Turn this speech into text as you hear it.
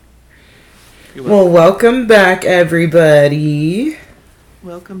You're Well, welcome. welcome back, everybody.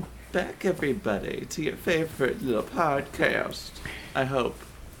 Welcome back, everybody, to your favorite little podcast. I hope.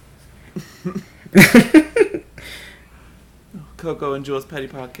 Coco and Jules Petty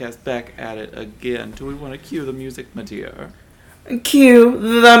Podcast back at it again. Do we want to cue the music, my dear? Cue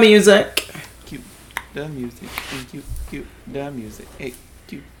the music. Cue the music and cue the music. Hey,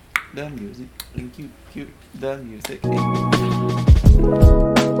 cue the music and cue the music. Hey.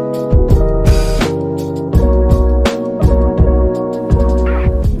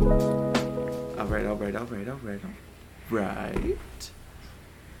 Alright.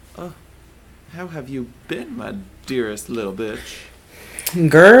 Oh, how have you been, my dearest little bitch?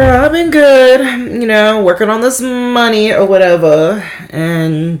 Girl, I've been good. Working on this money or whatever.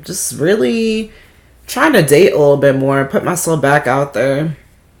 And just really trying to date a little bit more. Put myself back out there.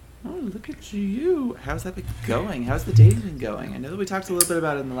 Oh, look at you. How's that been going? How's the dating been going? I know that we talked a little bit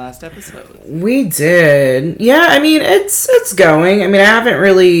about it in the last episode. We did. Yeah, it's going. I haven't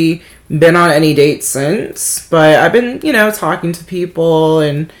really been on any dates since. But I've been, talking to people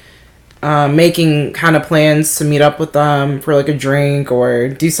and making kind of plans to meet up with them for like a drink or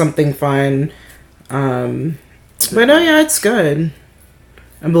do something fun. But no, yeah, it's good.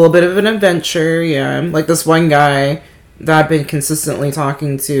 A little bit of an adventure, yeah. Like this one guy that I've been consistently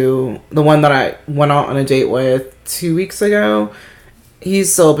talking to, the one that I went out on a date with 2 weeks ago,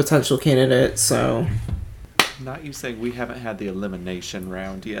 he's still a potential candidate, so. Not you saying we haven't had the elimination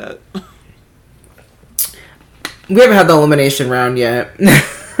round yet. We haven't had the elimination round yet.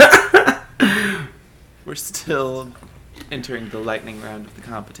 We're still entering the lightning round of the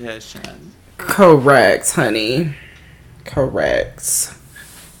competition. Correct, honey. Correct.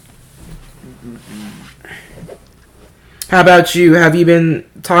 How about you? Have you been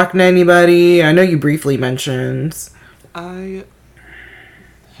talking to anybody? I know you briefly mentioned. I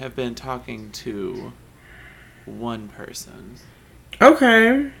have been talking to one person.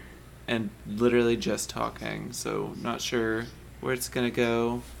 Okay. And literally just talking, so not sure where it's gonna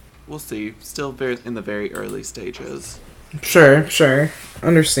go. We'll see. Still in the very early stages. Sure.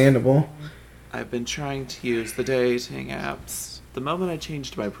 Understandable. I've been trying to use the dating apps. The moment I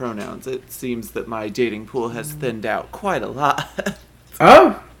changed my pronouns, it seems that my dating pool has thinned out quite a lot.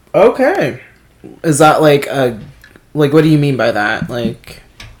 Oh, okay. Is that like what do you mean by that? Like,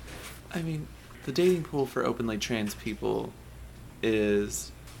 I mean, the dating pool for openly trans people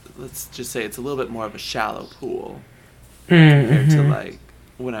is, let's just say it's a little bit more of a shallow pool compared to like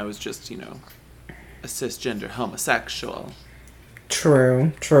when I was just, a cisgender homosexual.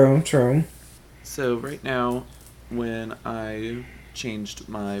 True. So right now, when I changed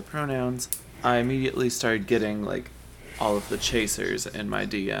my pronouns, I immediately started getting like all of the chasers in my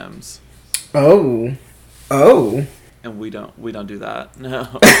DMs. Oh. And we don't do that. No.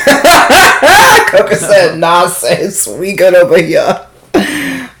 Coca said, "Nah, sis, we good over here."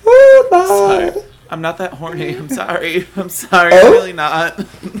 Oh, Lord. Sorry. I'm not that horny. I'm sorry. I'm really not.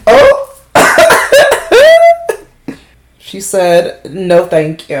 Oh. She said, "No,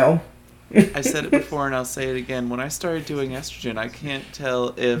 thank you." I said it before and I'll say it again. When I started doing estrogen, I can't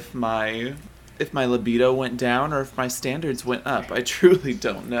tell if my libido went down or if my standards went up. I truly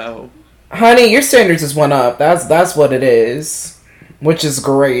don't know. Honey, your standards just went up. That's what it is. Which is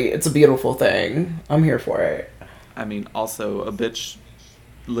great. It's a beautiful thing. I'm here for it. I mean, also, a bitch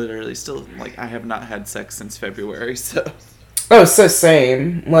literally still, like, I have not had sex since February, so. Oh, so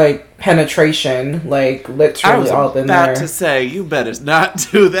same. Like, penetration. Like, literally all up in there. I was about to say, you better not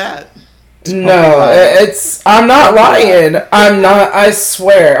do that. No, I'm not lying. I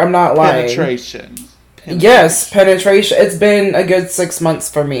swear, I'm not lying. Penetration. Yes, penetration. It's been a good 6 months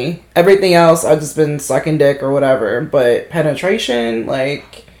for me. Everything else, I've just been sucking dick or whatever. But penetration,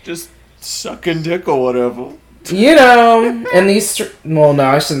 like... just sucking dick or whatever. And these... well, no,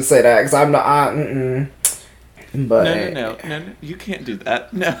 I shouldn't say that, because I'm not... But... No. You can't do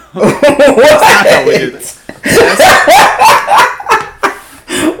that. No. What? That's not how we do this.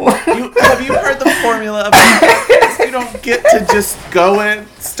 Have you heard the formula of podcast? You don't get to just go and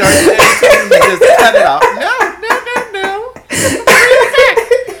start it and just cut it off. No.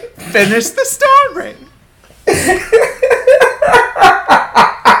 Finish the story.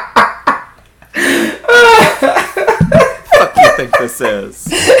 Fuck you think this is?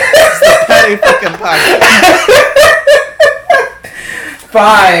 It's the Petty fucking podcast.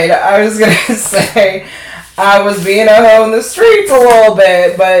 Fine, I was gonna say... I was being a hoe in the streets a little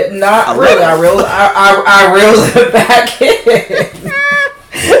bit, but not really. I reeled it back in.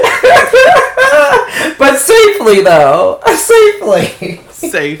 But safely, though. Safely.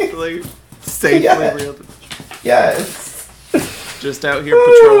 Safely yes. reeled it. Yes. Just out here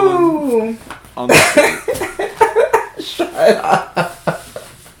patrolling. on the street. Shut up.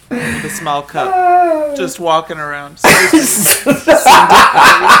 With a small cup. Just walking around.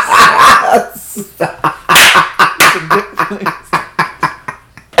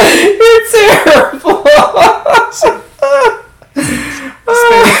 You're terrible.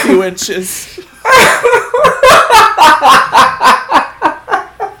 Spare a few inches.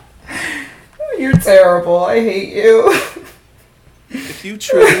 You're terrible. I hate you. If you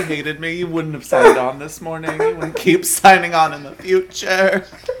truly hated me, you wouldn't have signed on this morning. You wouldn't keep signing on in the future.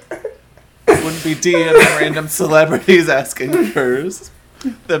 You wouldn't be DMing random celebrities asking for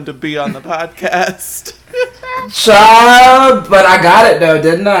them to be on the podcast. Child, but I got it though,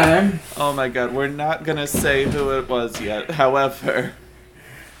 didn't I? Oh my god, we're not gonna say who it was yet. However,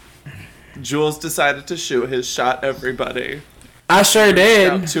 Jules decided to shoot his shot, everybody. I sure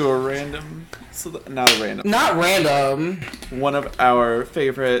did. Out to a random, not a random. Not random. One of our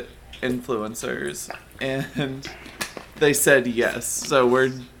favorite influencers. And they said yes. So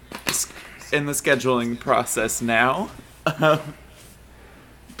we're in the scheduling process now.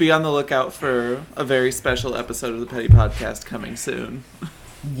 Be on the lookout for a very special episode of the Petty Podcast coming soon.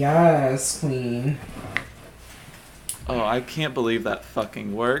 Yes, queen. Oh, I can't believe that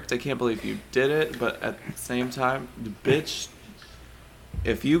fucking worked. I can't believe you did it, but at the same time, bitch,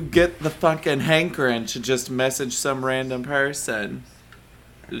 if you get the fucking hankering to just message some random person,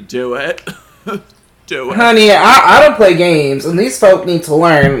 do it. Do it. Honey, I don't play games, and these folk need to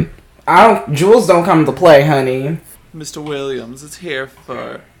learn. Jules don't come to play, honey. Mr. Williams is here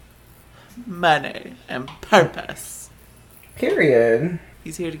for money and purpose. Period.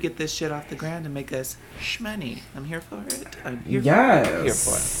 He's here to get this shit off the ground and make us shmoney. I'm here for it. I'm here yes. for it. I'm here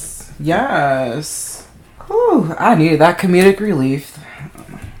for it. Yes. Whew, I needed that comedic relief.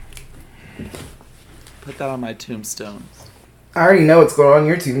 Put that on my tombstone. I already know what's going on in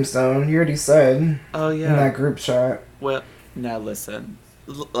your tombstone. You already said. Oh, yeah. In that group shot. Well, now listen.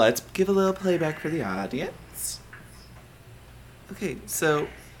 Let's give a little playback for the audience. Okay, so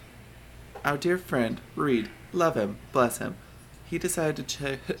our dear friend, Reed, love him, bless him, he decided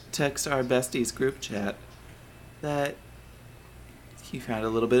to text our besties group chat that he found a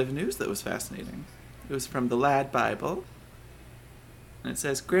little bit of news that was fascinating. It was from the Lad Bible, and it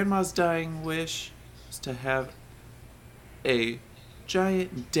says, Grandma's dying wish is to have a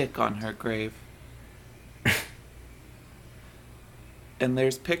giant dick on her grave. And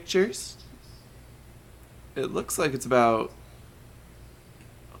there's pictures. It looks like it's about...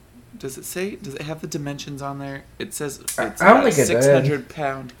 Does it have the dimensions on there? It says it's about a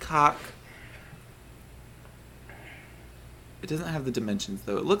 600-pound cock. It doesn't have the dimensions,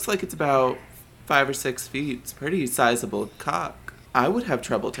 though. It looks like it's about 5 or 6 feet. It's a pretty sizable cock. I would have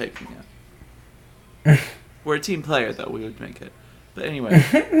trouble taking it. We're a team player, though. We would make it. But anyway,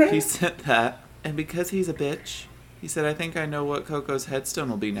 he sent that. And because he's a bitch, he said, I think I know what Coco's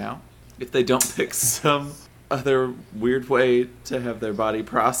headstone will be now. If they don't pick some other weird way to have their body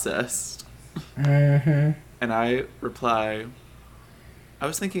processed. Mm-hmm. And I reply, I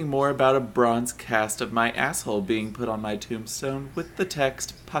was thinking more about a bronze cast of my asshole being put on my tombstone with the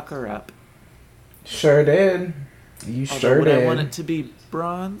text, pucker up. Sure did. You sure would did. I want it to be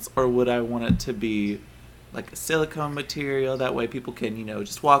bronze, or would I want it to be like a silicone material? That way people can,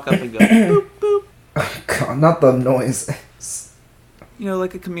 just walk up and go, boop, boop. Oh, God, not the noises.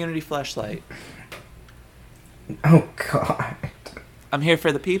 Like a community flashlight. Oh, God. I'm here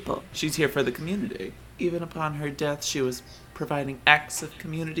for the people. She's here for the community. Even upon her death, she was providing acts of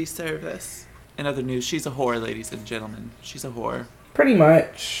community service. In other news, she's a whore, ladies and gentlemen. She's a whore. Pretty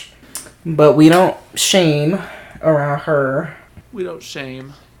much. But we don't shame around her. We don't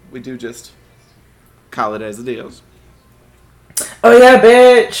shame. We do just call it as it is. Oh, yeah,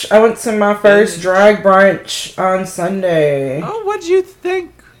 bitch. I went to my first drag brunch on Sunday. Oh, what'd you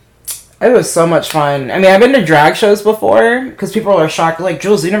think? It was so much fun. I mean, I've been to drag shows before, because people are shocked. Like,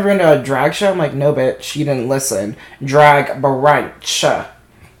 Jules, you never been to a drag show? I'm like, no, bitch. You didn't listen. Drag brunch.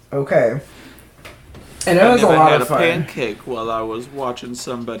 Okay. And it was a lot of fun. I had a pancake while I was watching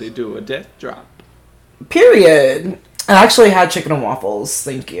somebody do a death drop. Period. I actually had chicken and waffles.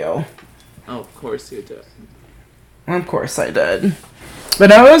 Thank you. Oh, of course you did. Of course I did. But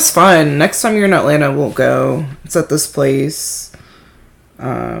no, it was fun. Next time you're in Atlanta, we'll go. It's at this place.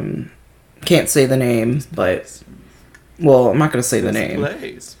 Can't say the name, but... Well, I'm not going to say the name.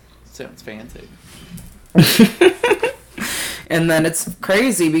 Place. Sounds fancy. And then it's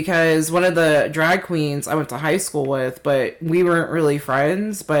crazy because one of the drag queens I went to high school with, but we weren't really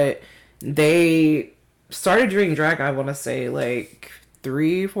friends, but they started doing drag, I want to say,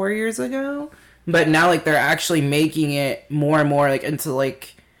 3-4 years ago. But now, they're actually making it more and more, into,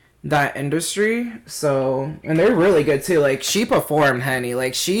 that industry. So, and they're really good too. Like, she performed, honey.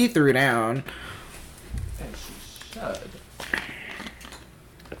 Like, she threw down. And she should.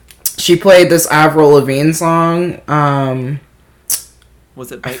 She played this Avril Lavigne song.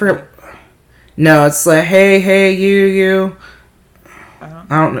 Was it I forgot. No, it's like, hey, you. I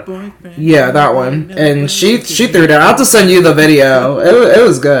don't know. Yeah, that one. And she threw down. I'll have to send you the video. It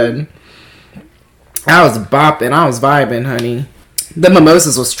was good. I was bopping. I was vibing, honey. The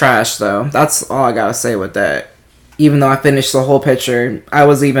mimosas was trash, though. That's all I gotta say with that. Even though I finished the whole picture, I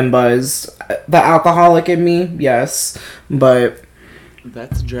was even buzzed. The alcoholic in me, yes. But...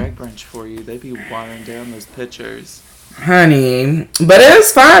 That's drag brunch for you. They be watering down those pictures. Honey. But it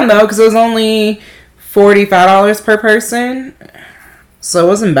was fine, though, because it was only $45 per person. So it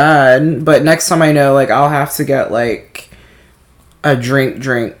wasn't bad. But next time I know, like, I'll have to get, like, a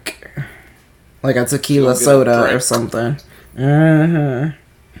drink. Like a tequila soda or something. And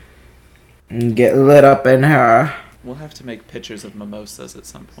get lit up in her. We'll have to make pictures of mimosas at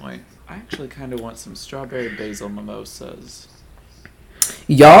some point. I actually kind of want some strawberry basil mimosas.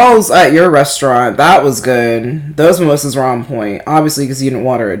 Y'all's at your restaurant, that was good. Those mimosas were on point. Obviously, because you didn't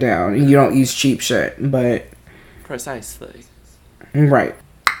water it down. And you don't use cheap shit, but... Precisely. Right.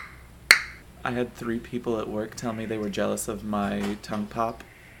 I had 3 people at work tell me they were jealous of my tongue pop.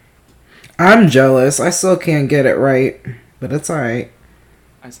 I'm jealous. I still can't get it right. But it's alright.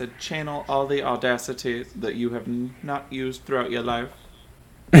 I said, channel all the audacity that you have not used throughout your life.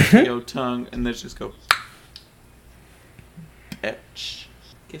 Your tongue, and then just go... Bitch.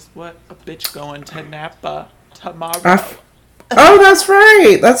 Guess what? A bitch going to Napa tomorrow. Oh, that's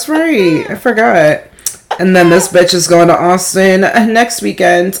right. That's right. I forgot. And then this bitch is going to Austin next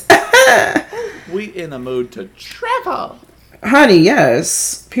weekend. We in the mood to travel. Honey,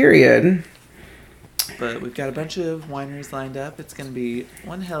 yes. Period. But we've got a bunch of wineries lined up. It's going to be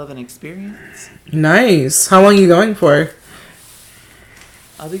one hell of an experience. Nice. How long are you going for?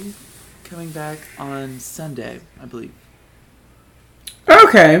 I'll be coming back on Sunday, I believe.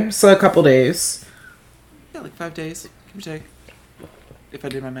 Okay, so a couple days. Yeah, like 5 days, give or take. If I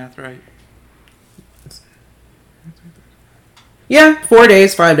did my math right. Yeah, 4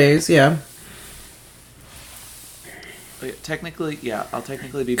 days, 5 days, yeah. Technically, yeah, I'll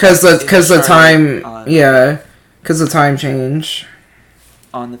technically be because the time, yeah, because the time change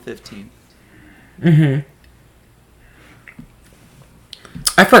on the 15th.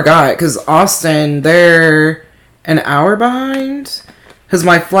 I forgot because Austin, they're an hour behind. Because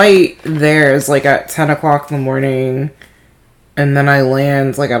my flight there is like at 10 o'clock in the morning, and then I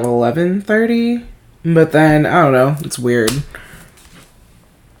land like at 11:30. But then I don't know, it's weird.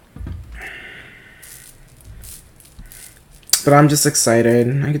 But I'm just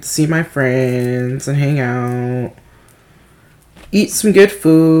excited. I get to see my friends and hang out. Eat some good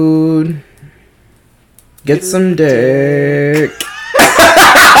food. Get some dick.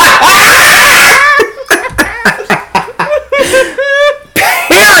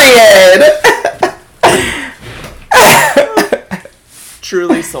 Period.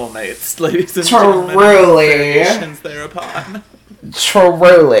 Truly soulmates, ladies and gentlemen. Truly. Thereupon.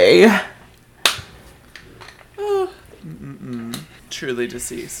 Truly. Truly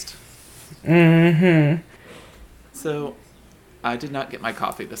deceased. So, I did not get my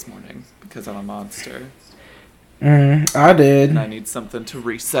coffee this morning because I'm a monster. I did. And I need something to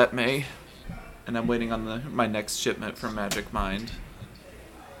reset me. And I'm waiting on my next shipment from Magic Mind.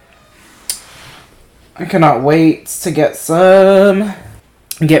 I cannot wait to get some.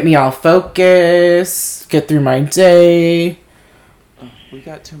 Get me all focused. Get through my day. We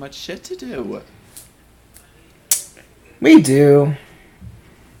got too much shit to do. We do.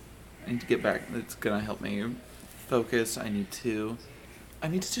 I need to get back. It's gonna help me focus. I need to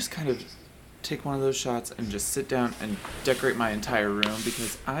just kind of take one of those shots and just sit down and decorate my entire room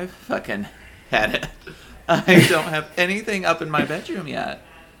because I've fucking had it. I don't have anything up in my bedroom yet.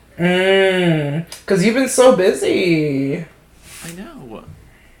 'Cause you've been so busy. I know.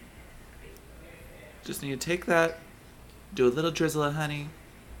 Just need to take that, do a little drizzle of honey,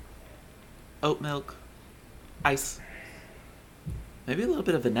 oat milk, ice, maybe a little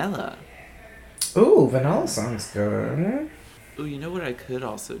bit of vanilla. Ooh, vanilla sounds good. Ooh, you know what I could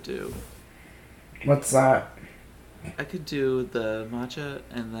also do? What's that? I could do the matcha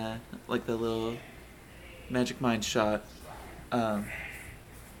and the little Magic Mind shot, but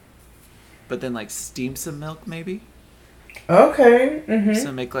then steam some milk maybe. Okay.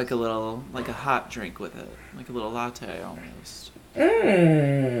 So make a hot drink with it, like a little latte almost.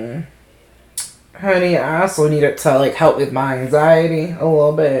 Honey, I also need it to help with my anxiety a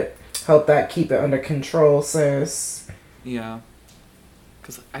little bit. Help that keep it under control, sis. Yeah.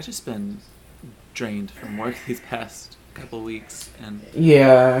 Because I just been drained from work these past couple weeks, and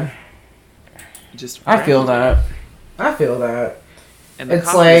yeah, just I feel that. And the it's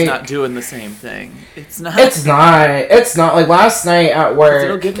coffee's like not doing the same thing. It's not. Like last night at work.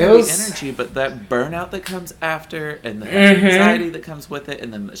 It'll give you the energy, but that burnout that comes after, and the anxiety that comes with it,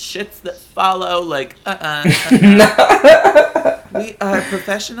 and then the shits that follow. Like, we are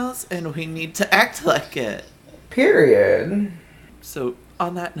professionals, and we need to act like it. Period. So,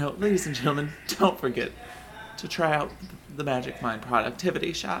 on that note, ladies and gentlemen, don't forget to try out the Magic Mind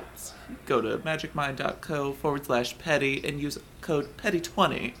productivity shots. Go to magicmind.co/petty and use code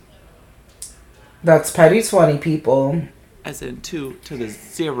petty20. That's petty20, people. As in 2 to the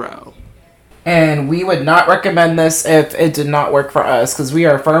 0. And we would not recommend this if it did not work for us, because we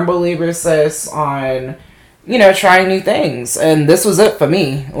are firm believers, sis, on, trying new things. And this was it for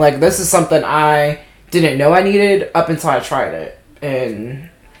me. Like, this is something I didn't know I needed up until I tried it. And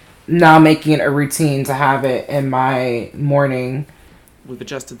now making it a routine to have it in my morning. We've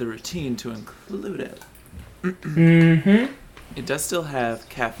adjusted the routine to include it. Mm-hmm. It does still have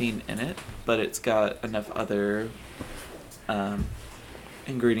caffeine in it, but it's got enough other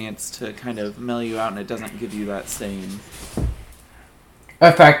ingredients to kind of mellow you out, and it doesn't give you that same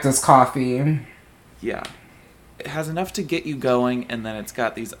effect as coffee. Yeah. It has enough to get you going, and then it's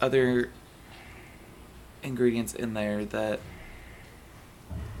got these other ingredients in there that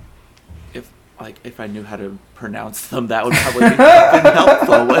if I knew how to pronounce them, that would probably be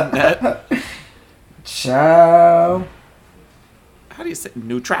helpful, wouldn't it? Ciao. How do you say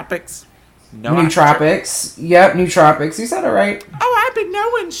nootropics? Nootropics. Yep, nootropics. You said it right. Oh, I've been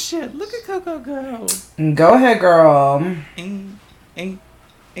knowing shit. Look at Coco go. Go ahead, girl. Ain't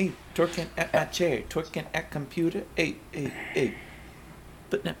twerking at my chair, twerking at computer. Hey.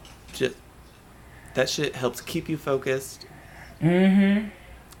 But no, just that shit helps keep you focused. Mm-hmm.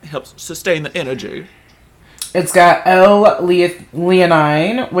 It helps sustain the energy. It's got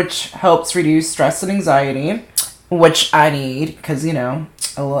L-theanine, which helps reduce stress and anxiety, which I need because, a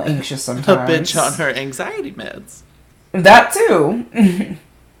little anxious sometimes. A bitch on her anxiety meds. That too.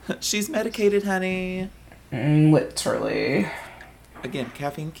 She's medicated, honey. Literally. Again,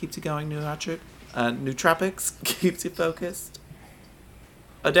 caffeine keeps you going. Nootropics keeps you focused.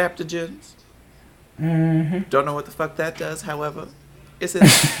 Adaptogens. Mm-hmm. Don't know what the fuck that does, however. Isn't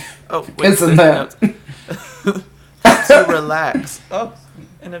Isn't that? Helps you relax. Oh,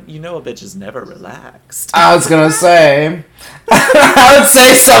 and a bitch is never relaxed. I was gonna say. I would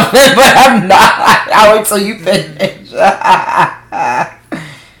say something, but I'm not. I'll wait till you finish.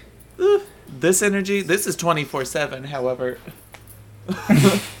 This energy, this is 24/7, however.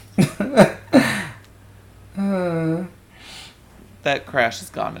 That crash is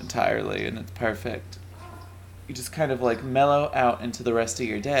gone entirely, and it's perfect. You just kind of mellow out into the rest of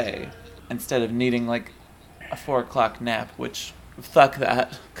your day instead of needing a 4 o'clock nap, which fuck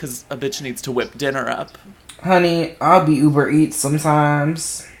that, because a bitch needs to whip dinner up. Honey, I'll be Uber Eats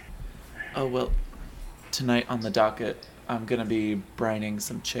sometimes. Oh, well, tonight on the docket, I'm going to be brining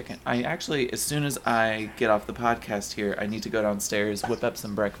some chicken. I actually, as soon as I get off the podcast here, I need to go downstairs, whip up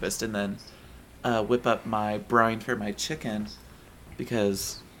some breakfast, and then whip up my brine for my chicken,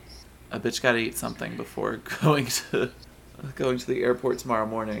 because a bitch gotta eat something before going to the airport tomorrow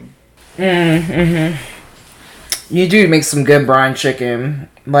morning. Mm-hmm. You do make some good brine chicken.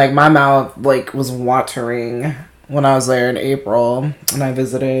 My mouth was watering when I was there in April when I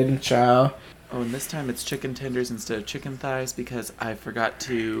visited. Ciao. Oh, and this time it's chicken tenders instead of chicken thighs because I forgot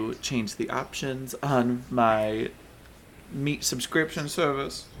to change the options on my meat subscription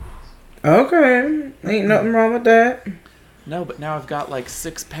service. Okay, ain't nothing wrong with that. No, but now I've got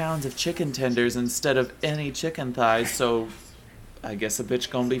 6 pounds of chicken tenders instead of any chicken thighs, so I guess a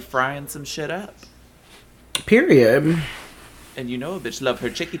bitch gonna be frying some shit up. Period. And a bitch love her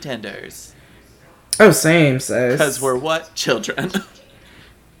chicky tenders. Oh, same, sis. Because we're what? Children.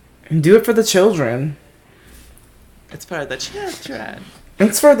 Do it for the children. It's for the children.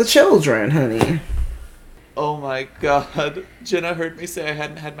 It's for the children, honey. Oh my god. Jenna heard me say I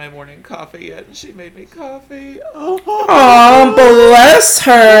hadn't had my morning coffee yet, and she made me coffee. Oh, bless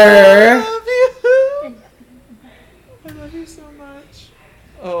her. I love you so much.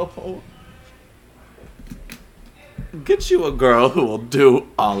 Oh. Get you a girl who will do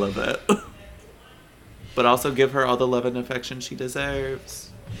all of it. But also give her all the love and affection she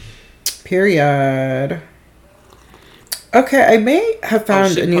deserves. Period. Okay, I may have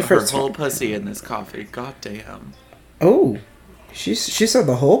found a new first. Her whole pussy in this coffee. God damn. Oh, she said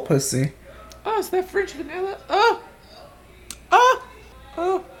the whole pussy. Oh, is that French vanilla? Oh.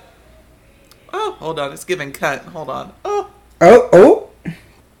 Hold on, it's giving cut. Hold on. Oh.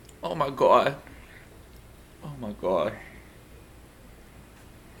 my god. Oh my god.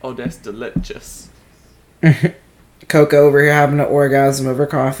 Oh, that's delicious. Coco over here having an orgasm over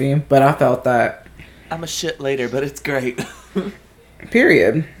coffee, but I felt that. I'm a shit later, but it's great.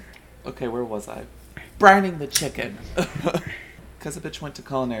 Period. Okay, where was I? Brining the chicken. Because a bitch went to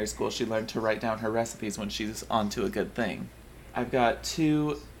culinary school, she learned to write down her recipes when she's onto a good thing. I've got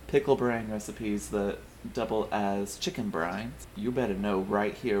 2 pickle brine recipes that double as chicken brines. You better know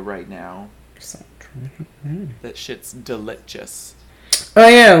right here, right now, that shit's delicious. Oh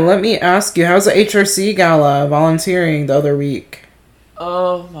yeah, let me ask you, how's the HRC gala volunteering the other week?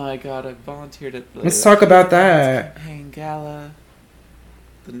 Oh my god, I volunteered at the... Let's talk about that. Campaign Gala,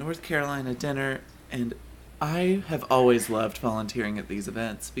 the North Carolina dinner, and I have always loved volunteering at these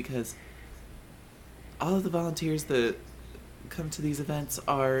events because all of the volunteers that come to these events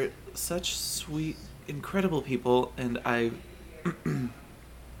are such sweet, incredible people, and I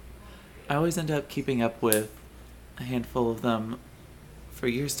always end up keeping up with a handful of them for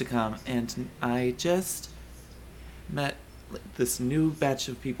years to come, and I just met this new batch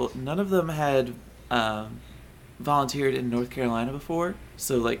of people. None of them had volunteered in North Carolina before,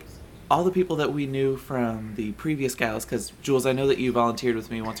 so like all the people that we knew from the previous galas, because Jules, I know that you volunteered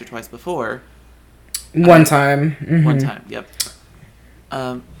with me once or twice before. One time. Mm-hmm. One time, yep.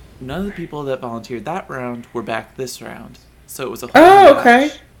 None of the people that volunteered that round were back this round, so it was a whole Oh, new okay.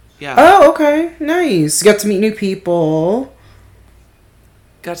 batch. Yeah. Oh, okay. Nice. You got to meet new people.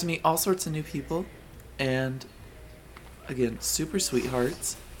 Got to meet all sorts of new people, and again, super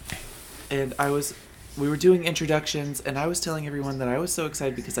sweethearts. And we were doing introductions, and I was telling everyone that I was so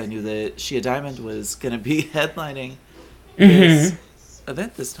excited because I knew that Shia Diamond was going to be headlining this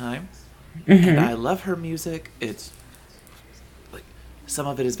event this time. Mm-hmm. And I love her music. It's like, some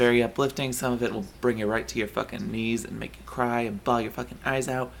of it is very uplifting, some of it will bring you right to your fucking knees and make you cry and bawl your fucking eyes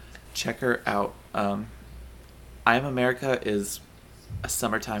out. Check her out. I Am America is a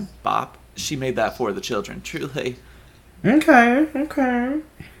summertime bop. She made that for the children, truly. Okay.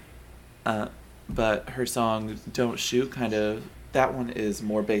 But her song Don't Shoot, that one is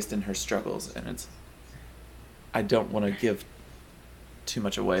more based in her struggles, and I don't want to give too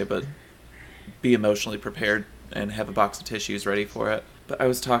much away, but be emotionally prepared and have a box of tissues ready for it. But I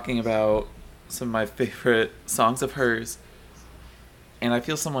was talking about some of my favorite songs of hers, and I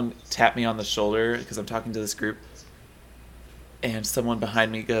feel someone tap me on the shoulder because I'm talking to this group, and someone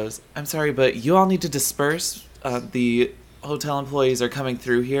behind me goes, "I'm sorry, but you all need to disperse. The hotel employees are coming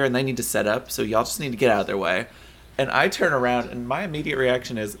through here, and they need to set up, so y'all just need to get out of their way." And I turn around, and my immediate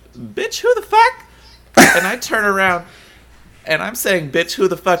reaction is, "Bitch, who the fuck?" And I turn around, and I'm saying "bitch, who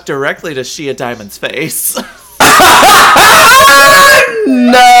the fuck" directly to Shia Diamond's face.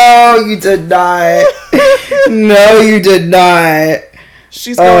 No, you did not. No, you did not.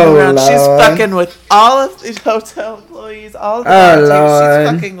 She's going around. Lord. She's fucking with all of the hotel employees, all of the volunteers.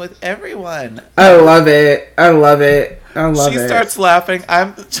 She's fucking with everyone. I love it. She starts laughing.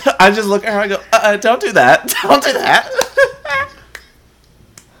 I just look at her and go, "Don't do that. Don't do that."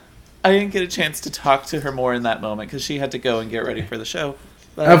 I didn't get a chance to talk to her more in that moment because she had to go and get ready for the show.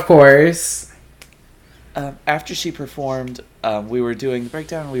 But, of course. After she performed, we were doing the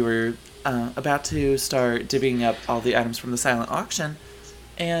breakdown. We were about to start divvying up all the items from the silent auction.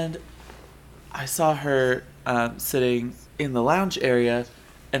 And I saw her sitting in the lounge area,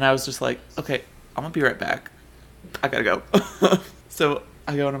 and I was just like, "Okay, I'm going to be right back. I gotta go." So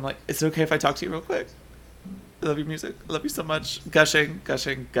I go and I'm like, "Is it okay if I talk to you real quick? I love your music. I love you so much." Gushing.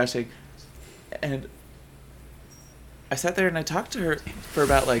 And I sat there and I talked to her for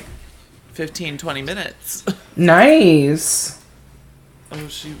about 15, 20 minutes. Nice. Oh,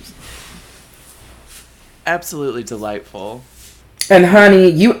 she was absolutely delightful. And honey,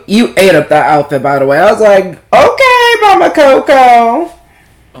 you ate up that outfit, by the way. I was like, "Okay, Mama Coco."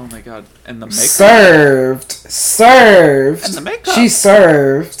 Oh my god. And the makeup. Served. And the makeup. She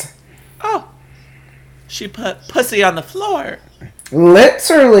served. Oh. She put pussy on the floor.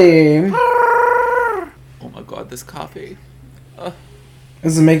 Literally. Oh my god, this coffee.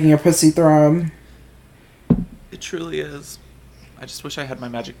 Is it making your pussy throb? It truly is. I just wish I had my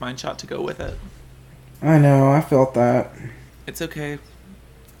magic mind shot to go with it. I know, I felt that. It's okay.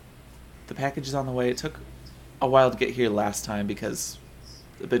 The package is on the way. It took a while to get here last time because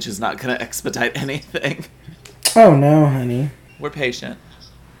the bitch is not going to expedite anything. Oh no, honey. We're patient.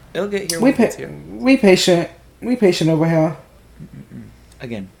 It'll get here when it's here. We patient. We patient over here.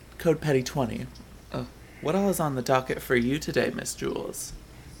 Again, code PETTY20. What all is on the docket for you today, Miss Jules?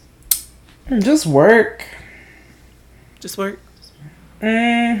 Just work. Just work?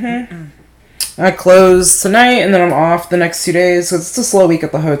 Mm-hmm. I close tonight and then I'm off the next 2 days. So it's a slow week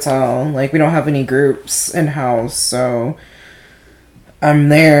at the hotel. Like, we don't have any groups in-house, so I'm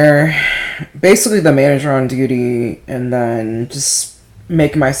there, basically the manager on duty, and then just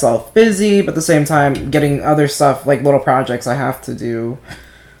making myself busy, but at the same time getting other stuff, like little projects I have to do.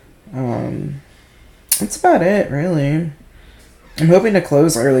 That's about it, really. I'm hoping to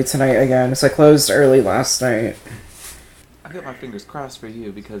close early tonight again, so I closed early last night. I got my fingers crossed for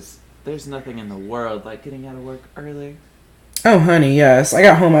you because there's nothing in the world like getting out of work early. Oh, honey, yes. I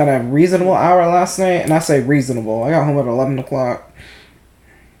got home at a reasonable hour last night, and I say reasonable. I got home at 11 o'clock.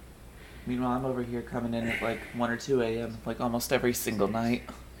 Meanwhile, I'm over here coming in at like 1 or 2 a.m. like almost every single night.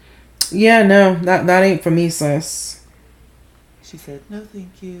 Yeah, no, that ain't for me, sis. She said, no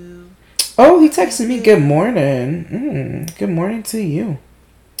thank you. Oh, he texted me, good morning. Good morning to you.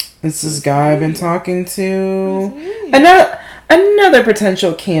 This is guy I've been talking to. Another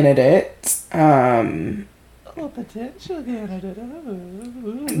potential candidate. Oh, potential candidate.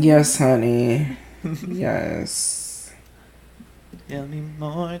 Oh. Yes, honey. Yes. Tell me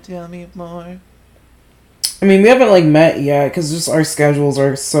more, tell me more. I mean, we haven't, like, met yet, because just our schedules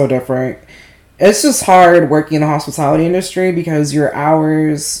are so different. It's just hard working in the hospitality industry, because your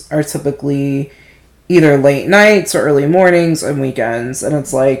hours are typically either late nights or early mornings and weekends, and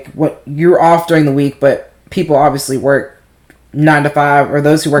it's like, what you're off during the week, but people obviously work 9 to 5, or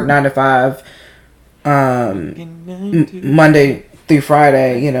those who work 9 to 5, Monday through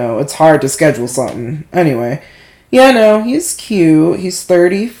Friday, you know, it's hard to schedule something. Anyway. Yeah, no, he's cute. He's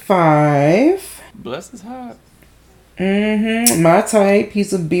 35. Bless his heart. My type.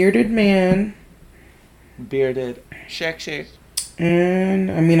 He's a bearded man. Bearded. Sexy.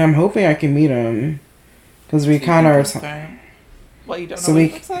 And, I mean, I'm hoping I can meet him. Because we kind of are... What, you don't know what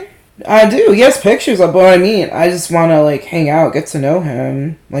he looks like? I do. He has pictures of what I mean. I just want to, like, hang out, get to know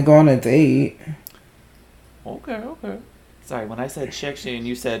him. Like, go on a date. Okay. Sorry, when I said sexy and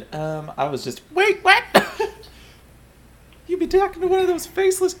you said, I was just... Wait, what? You be talking to one of those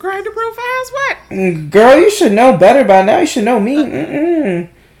faceless grinder profiles? What? Girl, you should know better by now. You should know me.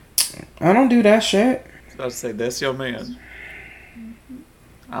 I don't do that shit. I was about to say, that's your man.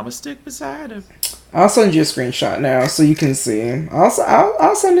 I'ma stick beside him. I'll send you a screenshot now so you can see.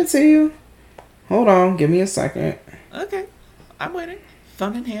 I'll send it to you. Hold on. Give me a second. Okay. I'm waiting.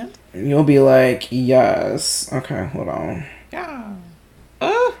 Thumb in hand. You'll be like, yes. Okay, hold on. Yeah.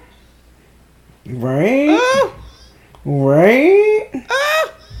 Right? Right?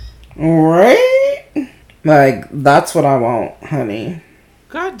 Right? Like, that's what I want, honey.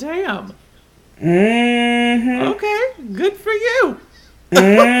 God damn. Mm-hmm. Okay, good for you.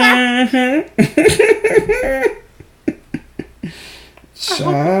 Mm-hmm.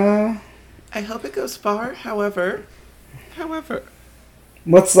 Child. I hope it goes far, however.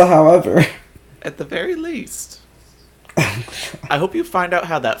 What's the however? At the very least, I hope you find out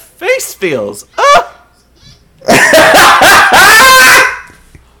how that face feels. Oh!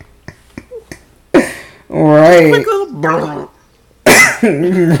 Right. Quick little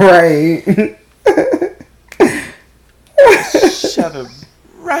right. Shove him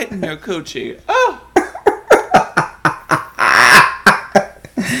right in your coochie. Oh!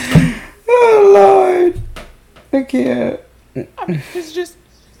 Oh, Lord. I can't. I mean, it's just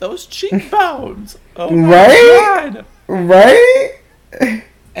those cheekbones. Oh, my right? God. Right?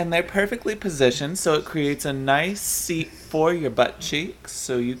 And they're perfectly positioned, so it creates a nice seat for your butt cheeks,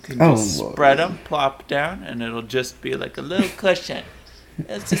 so you can just spread them, plop down, and it'll just be like a little cushion.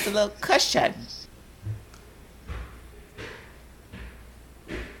 It's just a little cushion.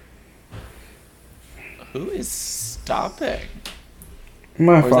 Who is stopping?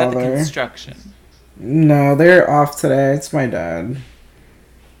 My or is father. that the construction? No, they're off today. It's my dad.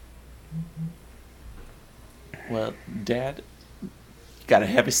 Well, Dad, you got a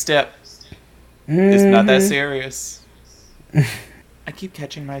heavy step. It's not that serious. I keep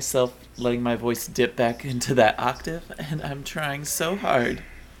catching myself letting my voice dip back into that octave, and I'm trying so hard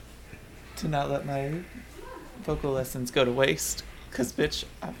to not let my vocal lessons go to waste. Because, bitch,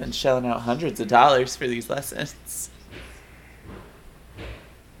 I've been shelling out hundreds of dollars for these lessons.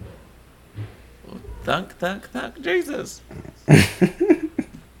 Oh, thunk, thunk, thunk, Jesus.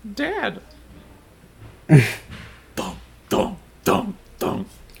 Dad. Dum, dum, dum, dum.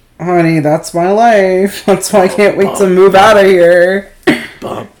 Honey, that's my life. That's why I can't wait to move out of here.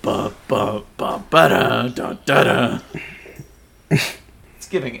 It's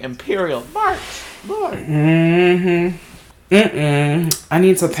giving Imperial March, Lord. I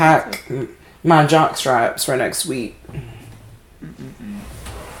need to pack my jock straps for next week.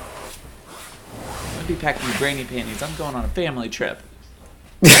 I'll be packing brainy panties. I'm going on a family trip.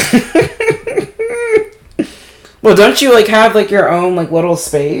 Well, don't you like have like your own like little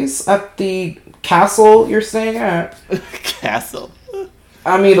space at the castle you're staying at? Castle.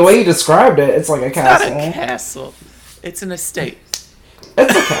 I mean, the way you described it, it's like a castle. It's not a castle. It's an estate.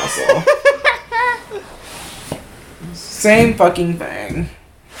 It's a castle. Same fucking thing.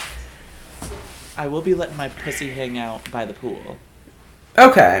 I will be letting my pussy hang out by the pool.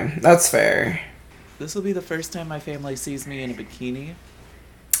 Okay, that's fair. This will be the first time my family sees me in a bikini.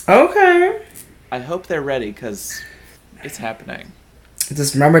 Okay. I hope they're ready, because it's happening.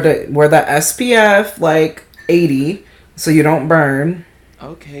 Just remember to wear that SPF, like, 80, so you don't burn.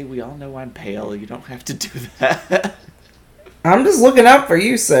 Okay, we all know I'm pale. You don't have to do that. I'm just looking out for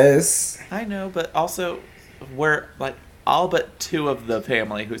you, sis. I know, but also, we're, like, all but 2 of the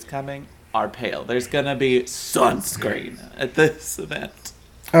family who's coming are pale. There's gonna be sunscreen at this event.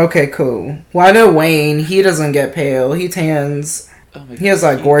 Okay, cool. Well, I know Wayne, he doesn't get pale. He tans. Oh my he has,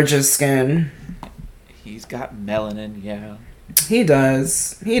 like, gorgeous skin. He's got melanin, yeah. He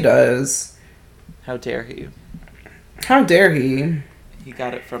does. He does. How dare he? How dare he? He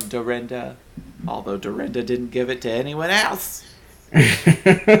got it from Dorinda, although Dorinda didn't give it to anyone else.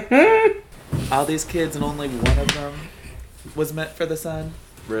 All these kids and only one of them was meant for the sun.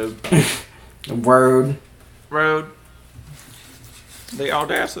 Rude. Word. Rude. The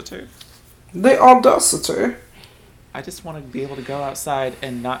audacity. The audacity. I just want to be able to go outside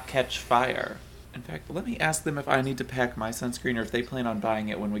and not catch fire. In fact, let me ask them if I need to pack my sunscreen or if they plan on buying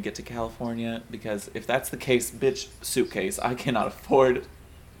it when we get to California. Because if that's the case, bitch, suitcase, I cannot afford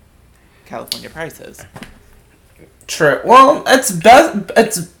California prices. True. Well, it's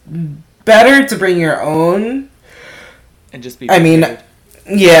better to bring your own. And just be prepared.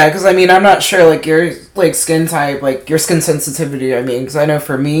 Yeah, because I'm not sure like your like skin type, like your skin sensitivity. Because I know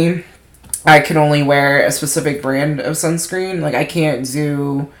for me, I can only wear a specific brand of sunscreen. Like I can't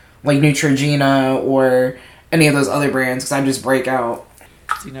do like Neutrogena or any of those other brands because I just break out.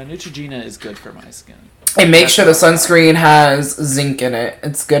 See, now Neutrogena is good for my skin. And make sure the sunscreen has zinc in it.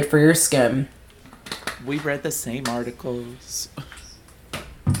 It's good for your skin. We read the same articles.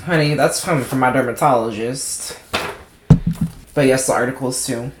 Honey, that's coming from my dermatologist. But yes, the articles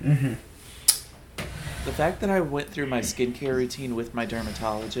too. Mm-hmm. The fact that I went through my skincare routine with my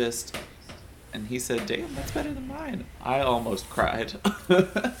dermatologist, and he said, damn, that's better than mine. I almost cried.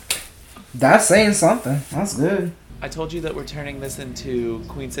 That's saying something. That's good. I told you that we're turning this into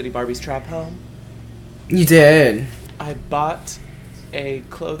Queen City Barbie's Trap Home. You did. I bought a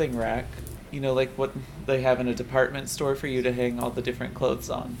clothing rack, like what they have in a department store for you to hang all the different clothes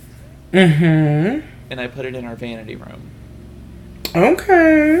on. Mm-hmm. And I put it in our vanity room.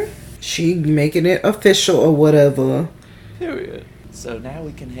 Okay. She making it official or whatever. Period. So now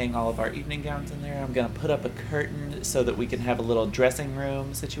we can hang all of our evening gowns in there. I'm going to put up a curtain so that we can have a little dressing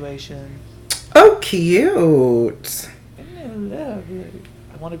room situation. Oh, cute. Isn't it lovely?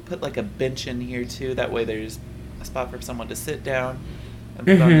 I want to put like a bench in here too. That way there's a spot for someone to sit down and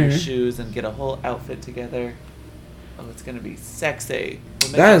put on their shoes and get a whole outfit together. Oh, it's going to be sexy.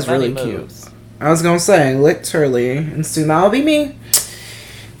 That is really cute. I was going to say, literally. And soon that'll be me.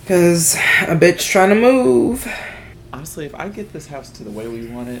 Because a bitch trying to move. Honestly, if I get this house to the way we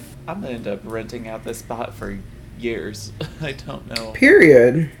want it, I'm going to end up renting out this spot for years. I don't know.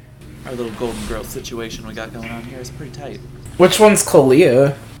 Period. Our little Golden Girl situation we got going on here is pretty tight. Which one's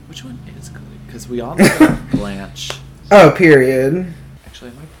Kalia? Which one is Kalia? Because we all know Blanche. Oh, period.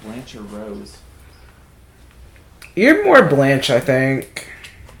 Actually, am I Blanche or Rose? You're more Blanche, I think.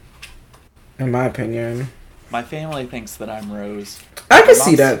 In my opinion. My family thinks that I'm Rose. I can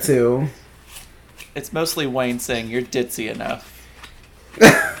see that too. It's mostly Wayne saying you're ditzy enough.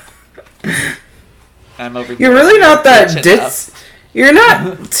 I'm over here. You're really not that ditzy. You're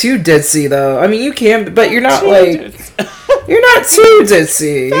not too ditzy though. I mean, you can, but you're not like. You're not too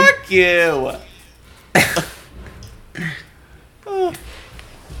ditzy. Fuck you.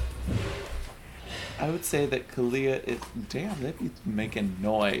 I would say that Kalia is. Damn, they'd be making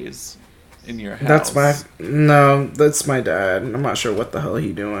noise in your house. That's my dad. I'm not sure what the hell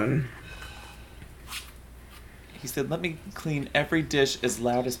he doing. He said, let me clean every dish as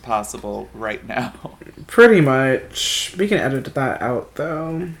loud as possible right now. Pretty much. We can edit that out,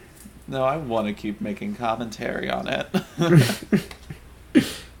 though. No, I want to keep making commentary on it.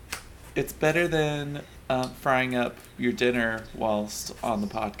 It's better than frying up your dinner whilst on the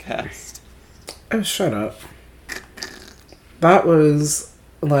podcast. Oh, shut up. That was,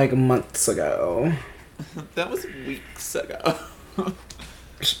 like, months ago. That was weeks ago.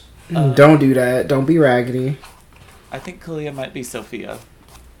 Don't do that. Don't be raggedy. I think Kalia might be Sophia.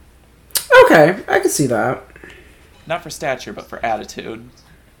 Okay, I can see that. Not for stature, but for attitude.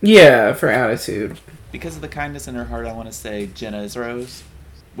 Yeah, for attitude. Because of the kindness in her heart, I want to say Jenna is Rose.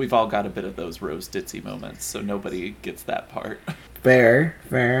 We've all got a bit of those Rose ditzy moments, so nobody gets that part. Fair,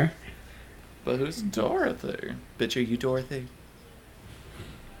 fair. But who's Dorothy? Bitch, are you Dorothy?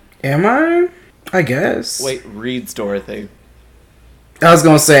 Am I? I guess. Wait, Reed's Dorothy. I was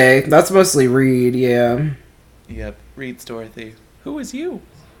gonna say, that's mostly Reed, yeah. Yep, Reed's Dorothy. Who is you?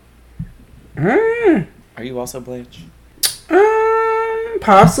 Mm. Are you also Blanche?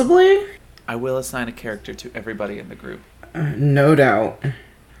 Possibly. I will assign a character to everybody in the group. No doubt.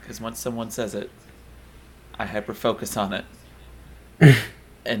 Because once someone says it, I hyper-focus on it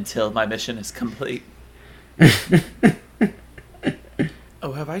until my mission is complete.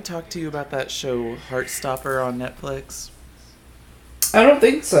 Oh, have I talked to you about that show Heartstopper on Netflix? I don't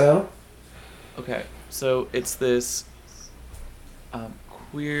think so. Okay, so it's this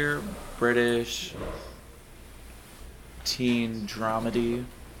queer British teen dramedy.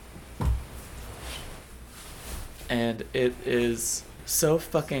 And it is so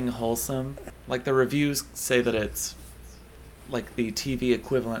fucking wholesome. Like, the reviews say that it's like the TV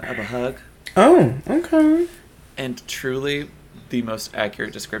equivalent of a hug. Oh, okay. And truly, the most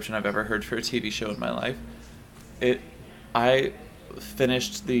accurate description I've ever heard for a TV show in my life. I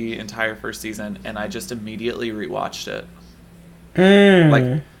finished the entire first season, and I just immediately rewatched it.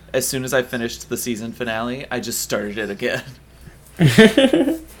 Like, as soon as I finished the season finale, I just started it again.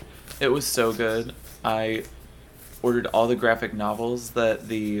 It was so good. I ordered all the graphic novels that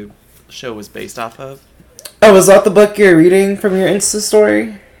the show was based off of. Oh, is that the book you're reading from your Insta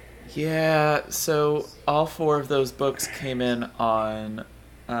story? Yeah, so all 4 of those books came in on,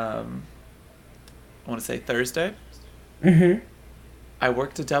 I want to say Thursday. Mm-hmm. I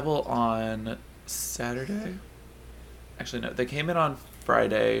worked a double on Saturday. Actually, no, they came in on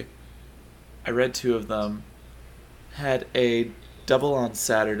Friday. I read 2 of them. Had a double on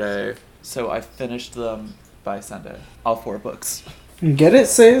Saturday, so I finished them by Sunday. All 4 books. Get it,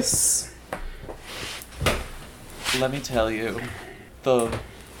 sis? Let me tell you, the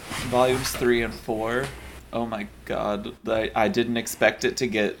volumes 3 and 4, oh my god, I didn't expect it to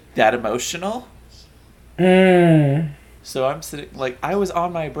get that emotional. So I'm sitting, like, I was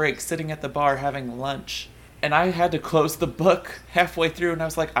on my break sitting at the bar having lunch, and I had to close the book halfway through, and I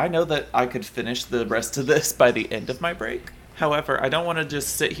was like, I know that I could finish the rest of this by the end of my break. However, I don't want to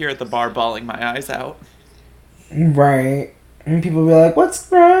just sit here at the bar bawling my eyes out. Right. And people be like, what's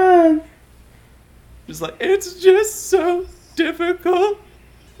wrong? Just like, it's just so difficult,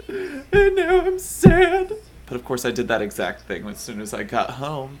 and now I'm sad. But of course I did that exact thing as soon as I got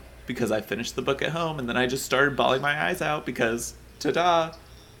home, because I finished the book at home, and then I just started bawling my eyes out because, ta-da,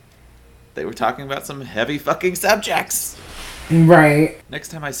 they were talking about some heavy fucking subjects. Right. Next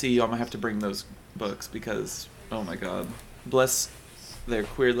time I see you, I'm gonna have to bring those books because, oh my god. Bless their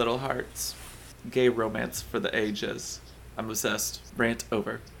queer little hearts. Gay romance for the ages. I'm obsessed. Rant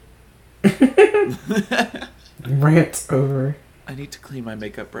over. Rant over. I need to clean my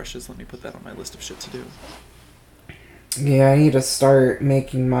makeup brushes. Let me put that on my list of shit to do. Yeah, I need to start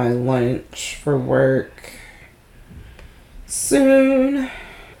making my lunch for work soon.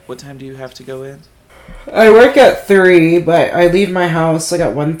 What time do you have to go in? I work at 3, but I leave my house like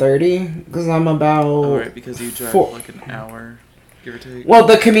at 1:30 because I'm about... Oh, right, because you drive like an hour, give or take. Well,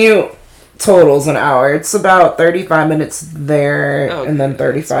 the commute totals an hour. It's about 35 minutes there and then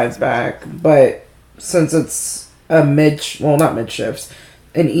 35 back. But since it's a not mid-shifts,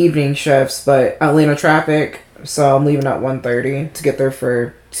 an evening shifts, but Atlanta traffic, so I'm leaving at 1:30 to get there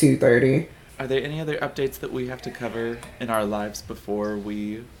for 2:30. Are there any other updates that we have to cover in our lives before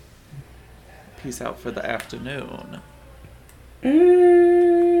we peace out for the afternoon?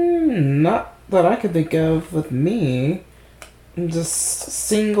 Not that I could think of with me. I'm just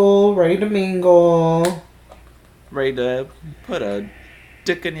single, ready to mingle. Ready to put a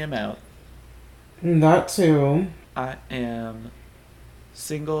dick in your mouth. That too. I am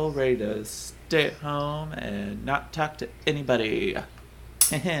single, ready to stay at home and not talk to anybody.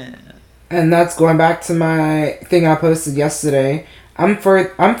 And that's going back to my thing I posted yesterday. I'm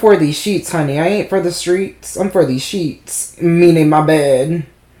for these sheets, honey. I ain't for the streets. I'm for these sheets, meaning my bed.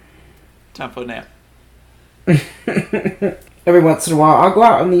 Time for a nap. Every once in a while, I'll go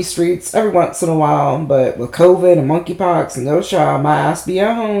out on these streets every once in a while, but with COVID and monkeypox and no child, my ass be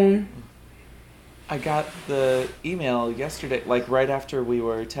at home. I got the email yesterday, like right after we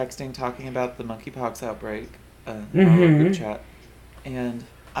were texting, talking about the monkeypox outbreak in our group chat, and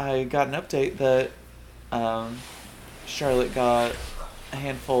I got an update that Charlotte got a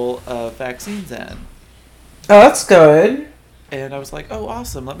handful of vaccines in. Oh, that's good. And I was like, oh,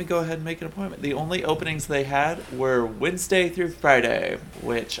 awesome, let me go ahead and make an appointment. The only openings they had were Wednesday through Friday,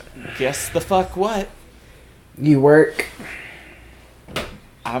 which, guess the fuck what? You work?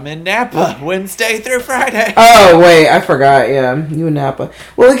 I'm in Napa Wednesday through Friday. Oh, wait, I forgot. Yeah, you in Napa.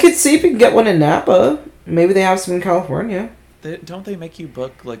 Well, we could see if we can get one in Napa. Maybe they have some in California. Don't they make you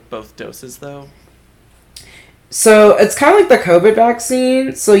book, like, both doses, though? So, it's kind of like the COVID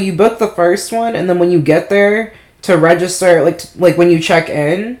vaccine. So, you book the first one, and then when you get there to register, like when you check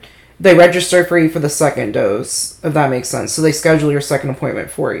in, they register for you for the second dose, if that makes sense. So, they schedule your second appointment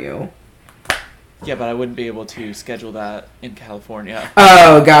for you. Yeah, but I wouldn't be able to schedule that in California.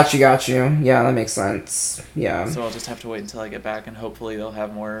 Oh, got you. Yeah, that makes sense. Yeah. So I'll just have to wait until I get back, and hopefully they'll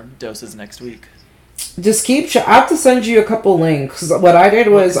have more doses next week. Just keep... I have to send you a couple links. What I did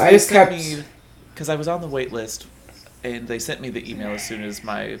was I just kept... Because I was on the wait list, and they sent me the email as soon as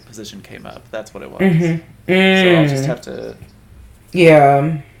my position came up. That's what it was. So I'll just have to...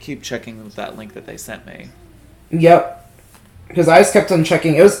 Yeah. Keep checking with that link that they sent me. Yep. Because I just kept on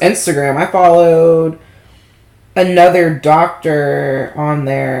checking. It was Instagram. I followed another doctor on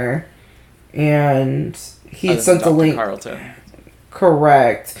there, and he sent a link. Carlton.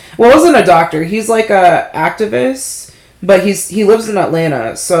 Correct. Well, it wasn't a doctor. He's like a activist, but he lives in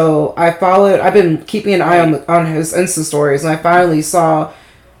Atlanta. So I've been keeping an eye on his Insta stories, and I finally saw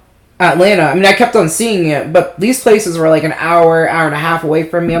Atlanta. I mean, I kept on seeing it, but these places were like an hour and a half away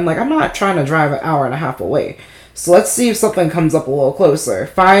from me. I'm like, I'm not trying to drive an hour and a half away. So let's see if something comes up a little closer.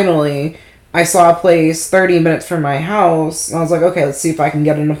 Finally, I saw a place 30 minutes from my house, and I was like, okay, let's see if I can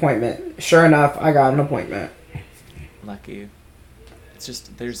get an appointment. Sure enough, I got an appointment. Lucky. It's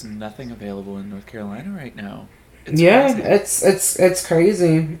just, there's nothing available in North Carolina right now. It's crazy. It's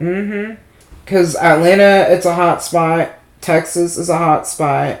crazy. Mm-hmm. Because Atlanta, it's a hot spot. Texas is a hot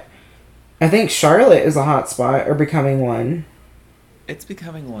spot. I think Charlotte is a hot spot, or becoming one. It's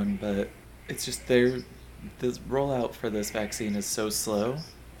becoming one, but it's just the rollout for this vaccine is so slow.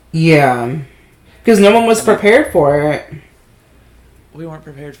 Yeah. Because no one was prepared for it. We weren't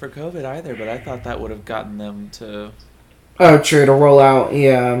prepared for COVID either, but I thought that would have gotten them to... Oh, true, to roll out,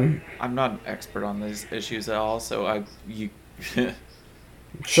 yeah. I'm not an expert on these issues at all, so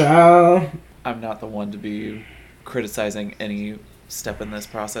Ciao. I'm not the one to be criticizing any step in this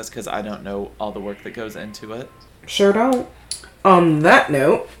process, because I don't know all the work that goes into it. Sure don't. On that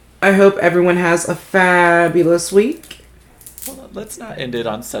note, I hope everyone has a fabulous week. Well, let's not end it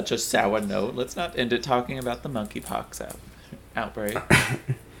on such a sour note. Let's not end it talking about the monkeypox outbreak.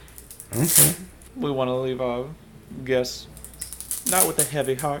 Okay. We want to leave our guests not with a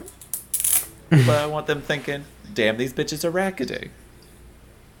heavy heart, but I want them thinking, damn, these bitches are rackety.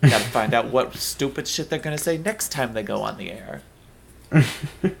 Gotta find out what stupid shit they're gonna say next time they go on the air. I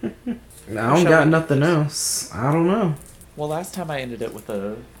don't got nothing else. I don't know. Well, last time I ended it with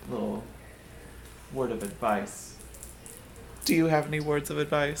a little word of advice. Do you have any words of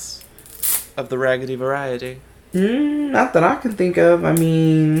advice? Of the raggedy variety? Not that I can think of. I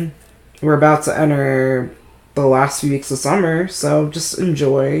mean, we're about to enter the last few weeks of summer, so just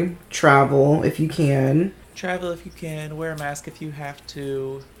enjoy. Travel if you can. Travel if you can. Wear a mask if you have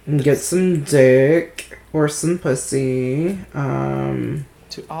to. And get some dick or some pussy.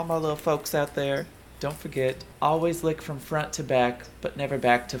 To all my little folks out there, don't forget, always lick from front to back, but never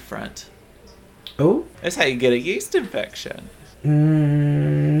back to front. Oh? That's how you get a yeast infection.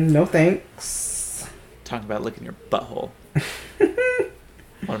 No thanks. Talking about licking your butthole. I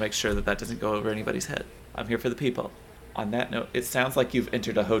want to make sure that doesn't go over anybody's head. I'm here for the people. On that note, it sounds like you've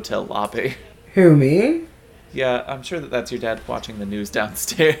entered a hotel lobby. Who, me? Yeah, I'm sure that that's your dad watching the news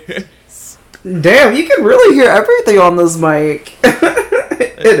downstairs. Damn, you can really hear everything on this mic.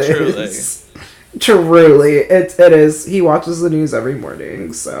 It Truly. is. Truly. It is. He watches the news every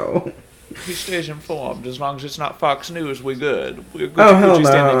morning, so... He stays informed. As long as it's not Fox News, we're good. We're good. Oh, hell no.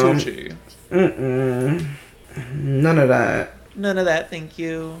 Stanley Tucci. None of that. None of that, thank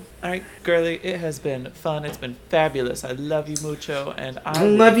you. Alright, girly, it has been fun. It's been fabulous. I love you mucho, and I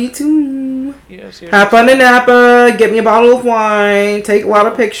love you too. Yes, Have fun in Napa. Get me a bottle of wine. Take a lot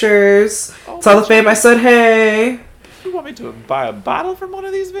of pictures. Tell the fam I said hey. You want me to buy a bottle from one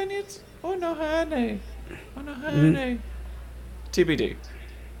of these vineyards? Oh, no, honey. Oh, no, honey. TBD.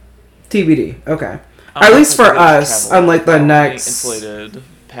 TBD. Okay. At least for us, unlike the next... insulated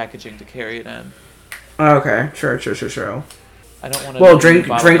packaging to carry it in. Okay. Sure. I don't want to... Well, drink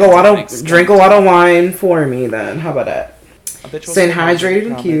a lot of wine for me then. How about that? Staying hydrated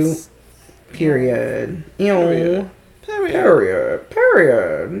and cute. Period. Ew. Period.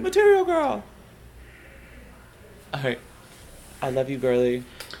 Material girl. Alright. I love you, girly.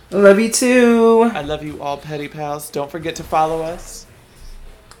 I love you too. I love you all, Petty Pals. Don't forget to follow us.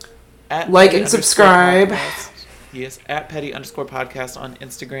 Like and subscribe. Podcast. Yes, at Petty_podcast on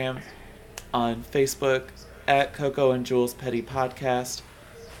Instagram, on Facebook, at Coco and Jules Petty Podcast.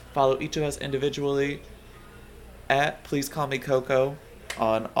 Follow each of us individually at Please Call Me Coco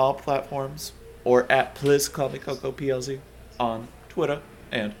on all platforms, or at Please Call Me Coco PLZ on Twitter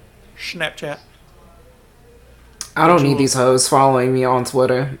and Snapchat. I don't need these hoes following me on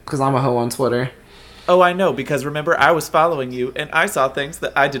Twitter, because I'm a hoe on Twitter. Oh, I know, because remember, I was following you, and I saw things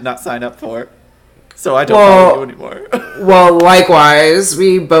that I did not sign up for. So I don't follow you anymore. Well, likewise.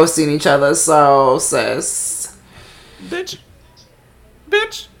 We both seen each other, so, sis. Bitch,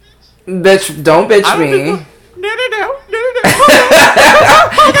 don't bitch me. No.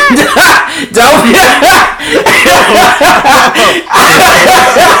 Don't.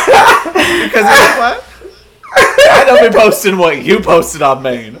 Because you know what? I don't be posting what you posted on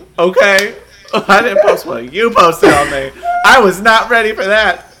Maine, okay? I didn't post what you posted on Maine. I was not ready for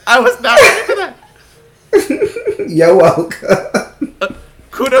that. You're welcome.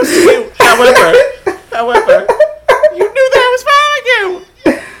 Kudos to you. However, you knew that I was following you,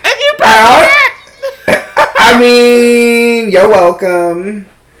 and you posted it. I mean, you're welcome.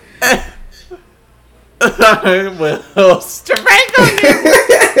 I will strangle you.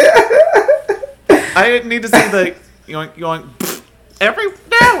 I didn't need to see the yoink every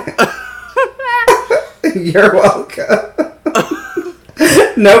no. You're welcome.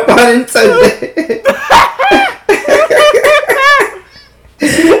 No pun intended.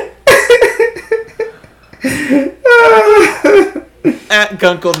 At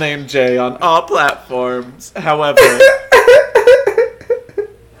Gunkle named Jay on all platforms. However,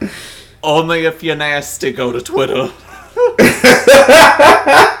 only if you're nasty, go to Twitter.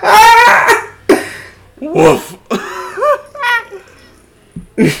 Woof.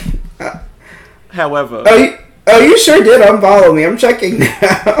 However, oh, you sure did unfollow me. I'm checking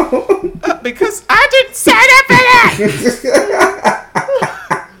now. Because I didn't sign up for that.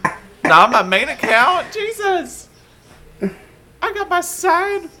 Not my main account. Jesus. I got my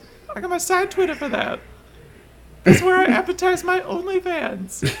side Twitter for that. That's where I advertise my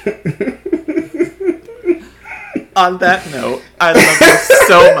OnlyFans. On that note, I love you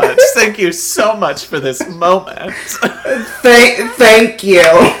so much. Thank you so much for this moment. Thank you.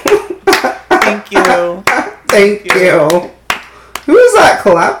 Thank you. Thank you. Who is that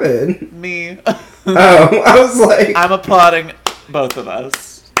clapping? Me. Oh, I was like... I'm applauding both of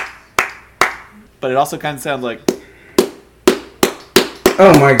us. But it also kind of sounds like...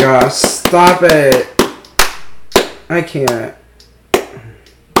 Oh my gosh, stop it. I can't.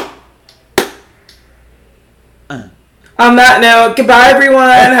 On that note, goodbye everyone.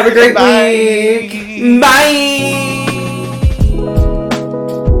 Have a great week. Bye.